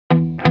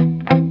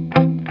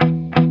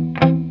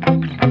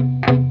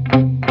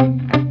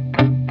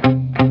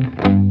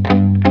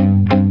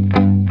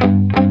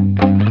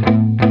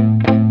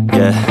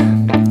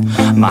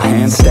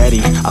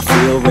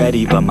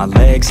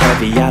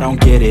heavy, I don't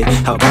get it.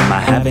 How come I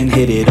haven't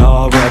hit it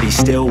already?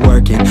 Still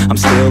working, I'm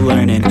still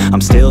learning,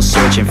 I'm still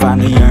searching,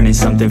 finally earning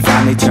something,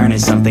 finally turning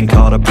something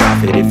called a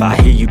profit. If I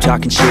hear you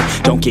talking shit,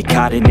 don't get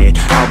caught in it.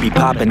 I'll be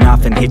popping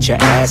off and hit your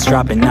ass,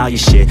 dropping all your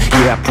shit.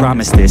 Yeah, I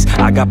promise this,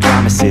 I got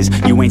promises,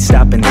 you ain't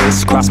stopping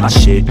this. Cross my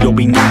shit, you'll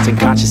be knocked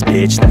unconscious,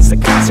 bitch. That's the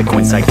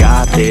consequence, I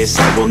got this,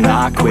 I will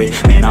not quit.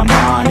 Man, I'm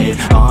on it,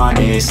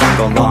 honest, I'm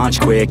gon' launch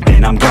quick,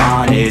 then I'm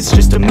gone. It's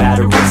just a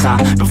matter of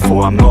time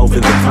before I'm over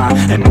the climb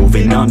and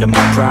moving under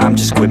my prime.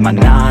 Just quit my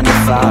 9 to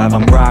 5,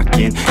 I'm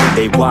rocking, and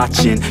they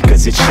watching,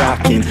 cause it's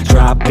shocking.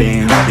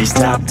 Dropping all these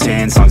top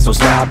 10 songs, no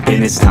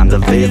stopping. It's time to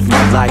live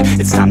my life,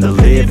 it's time to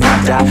live,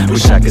 not die.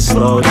 Wish I could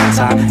slow down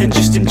time and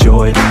just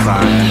enjoy the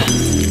climb.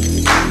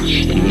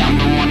 And I'm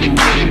the one to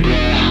get it, bro.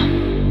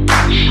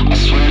 I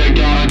swear to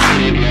God I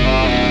get it,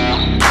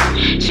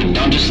 bro. So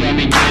don't just let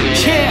me get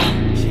it.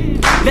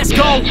 Yeah, let's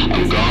go.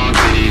 I'm gon'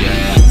 get it,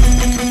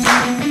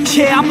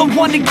 yeah. Yeah, I'm the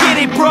one to get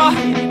it, bro.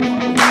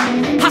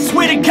 I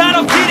swear to God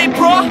I'll get it,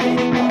 bro.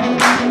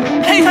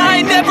 Hey, I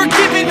ain't never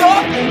giving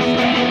up.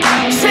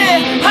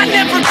 Yeah, I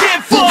never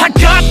give up. I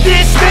got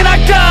this, man, I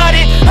got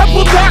it. I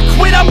will not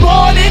quit, I'm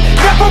on it.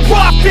 Never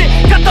off it.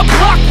 Got the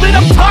block lit,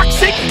 I'm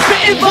toxic.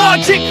 Spitting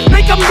logic,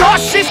 make them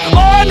nauseous.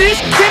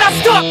 Honest, can I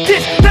stop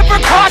this? Never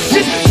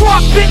cautious,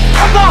 drop it.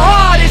 I'm the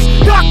hardest.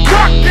 Knock,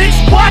 knock, bitch,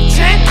 watch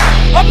it.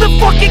 I'm the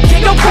fucking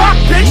king of rock,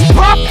 bitch.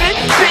 Profit,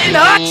 spitting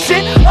hot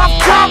shit. I'm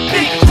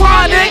topic,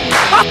 chronic.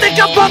 I think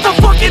I'm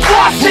motherfucking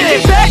lost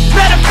it. Back,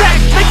 matter of fact,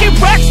 making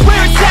racks where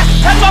it's at.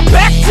 Have my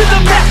back to the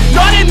mat,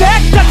 not an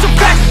act, that's a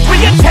fact. We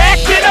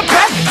attack in a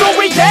back, don't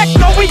react,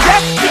 no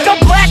react. Think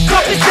I'm black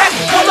off his back,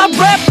 while I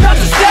rap, not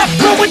to snap.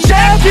 Throw a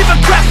jab, give a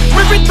crap.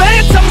 We're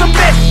advanced, I'm the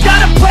man.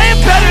 Got a plan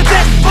better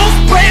than most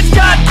brands.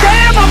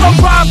 Goddamn, I'ma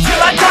rhyme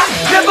till I die.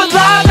 Never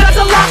lie, that's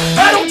a lie.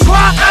 I don't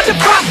try, I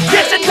defy.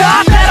 Get to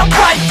nod that I'm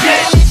right,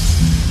 yeah.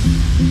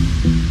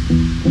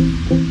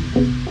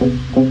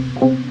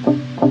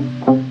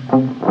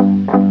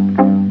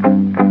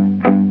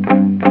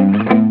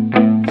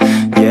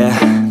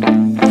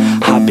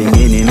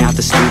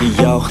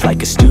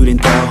 Like a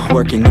student though,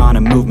 working on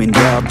a movement,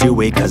 yeah, I'll do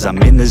it cause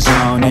I'm in the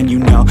zone. And you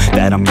know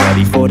that I'm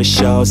ready for the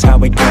shows. How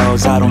it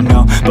goes, I don't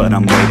know, but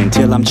I'm waiting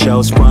till I'm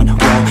chose. Front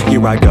row,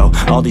 here I go.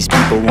 All these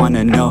people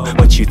wanna know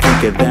what you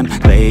think of them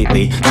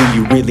lately. Do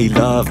you really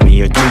love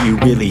me or do you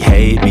really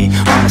hate me?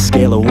 On a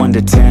scale of 1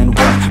 to 10,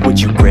 what would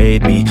you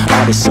grade me?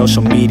 All this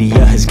social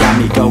media has got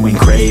me going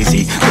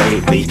crazy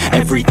lately.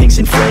 Everything's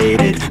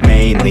inflated,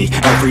 mainly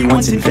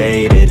everyone's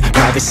invaded.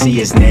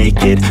 Privacy is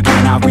naked,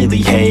 man, I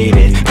really hate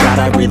it. God,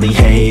 I really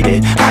hate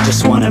it. I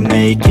just wanna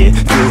make it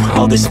through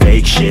all this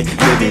fake shit.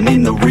 Living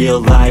in the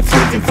real life,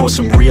 living for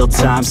some real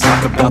times.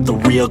 Talk about the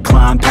real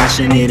climb,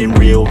 passionate in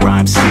real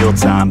rhymes. Steal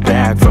time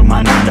back from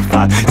my 9 to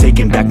 5,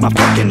 taking back my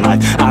fucking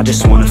life. I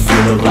just wanna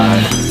feel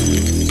alive.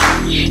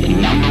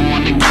 And I'm the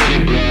one to get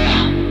it,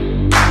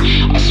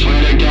 bro. I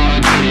swear to God I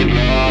get it,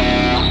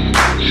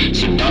 bro.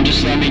 So don't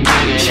just let me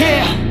get it.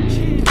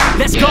 Yeah,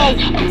 let's go.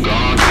 I'm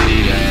gon' get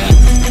it, yeah.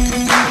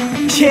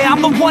 Yeah,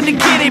 I'm the one to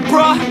get it,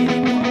 bro.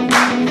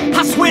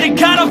 I swear to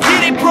God I'll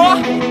get it,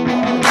 bro.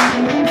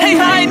 Hey,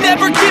 I ain't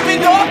never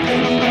giving up.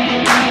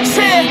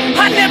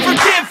 Yeah, I never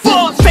give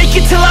up. Fake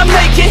it till I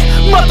make it.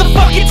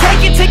 Motherfucking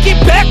take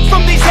it back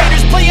from these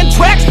haters. Playing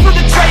tracks for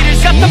the traitors.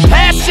 Got the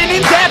passion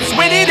and that's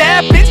when it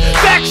happens.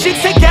 Factions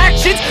take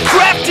actions,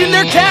 drafting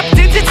their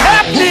captains. It's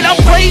happening, I'm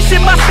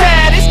raising my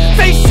status,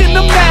 facing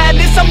the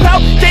madness. I'm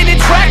out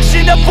gaining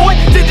traction, avoid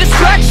the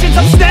distractions.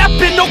 I'm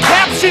snapping, no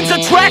captions,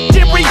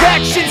 attracting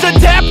reactions.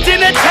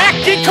 Adapting,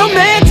 attacking,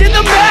 commanding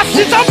the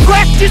masses. I'm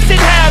practicing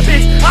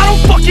habits, I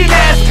don't fucking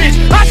ask bitch,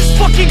 I just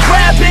fucking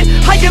grab it.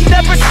 I am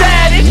never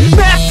static,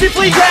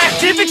 massively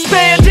active,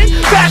 expanding,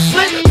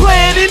 backslid,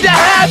 planning to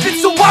have it.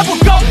 So I will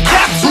go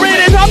capture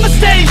it and I'ma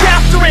stay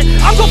after it.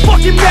 I'm gonna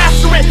fucking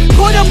master it,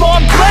 put them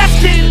on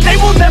blast, kid. They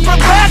will never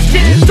last,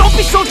 kid. Don't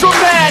be so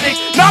dramatic,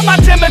 not my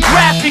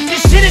demographic.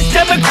 This shit is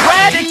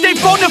democratic, they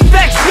voted